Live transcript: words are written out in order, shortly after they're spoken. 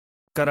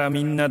から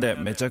みんなで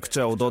めちゃくち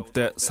ゃ踊っ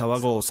て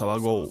騒ごう騒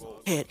ごう。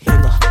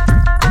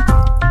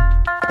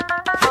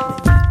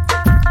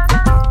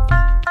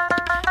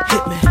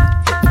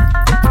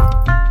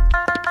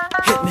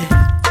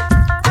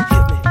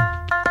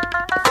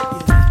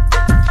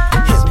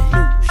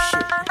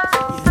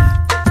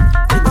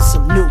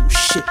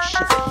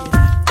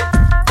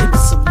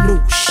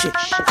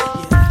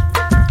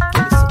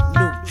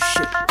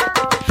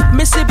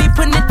Missy be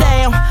putting it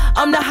down.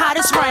 I'm the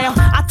hottest round.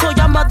 I told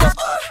y'all mother,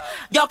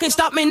 y'all can't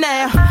stop me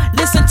now.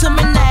 Listen to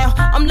me now.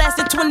 I'm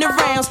lasting 20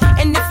 rounds.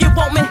 And if you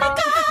want me,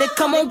 then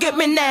come on get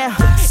me now.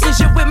 Is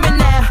you with me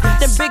now?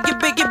 Then biggie,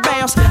 biggie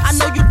bounce. I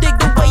know you dig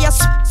the way I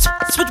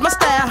switch my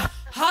style.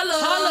 Holla,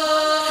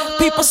 holla.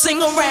 People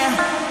sing around.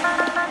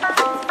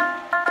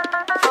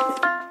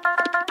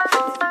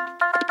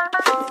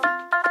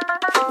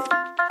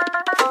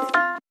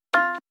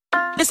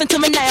 Listen to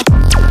me now.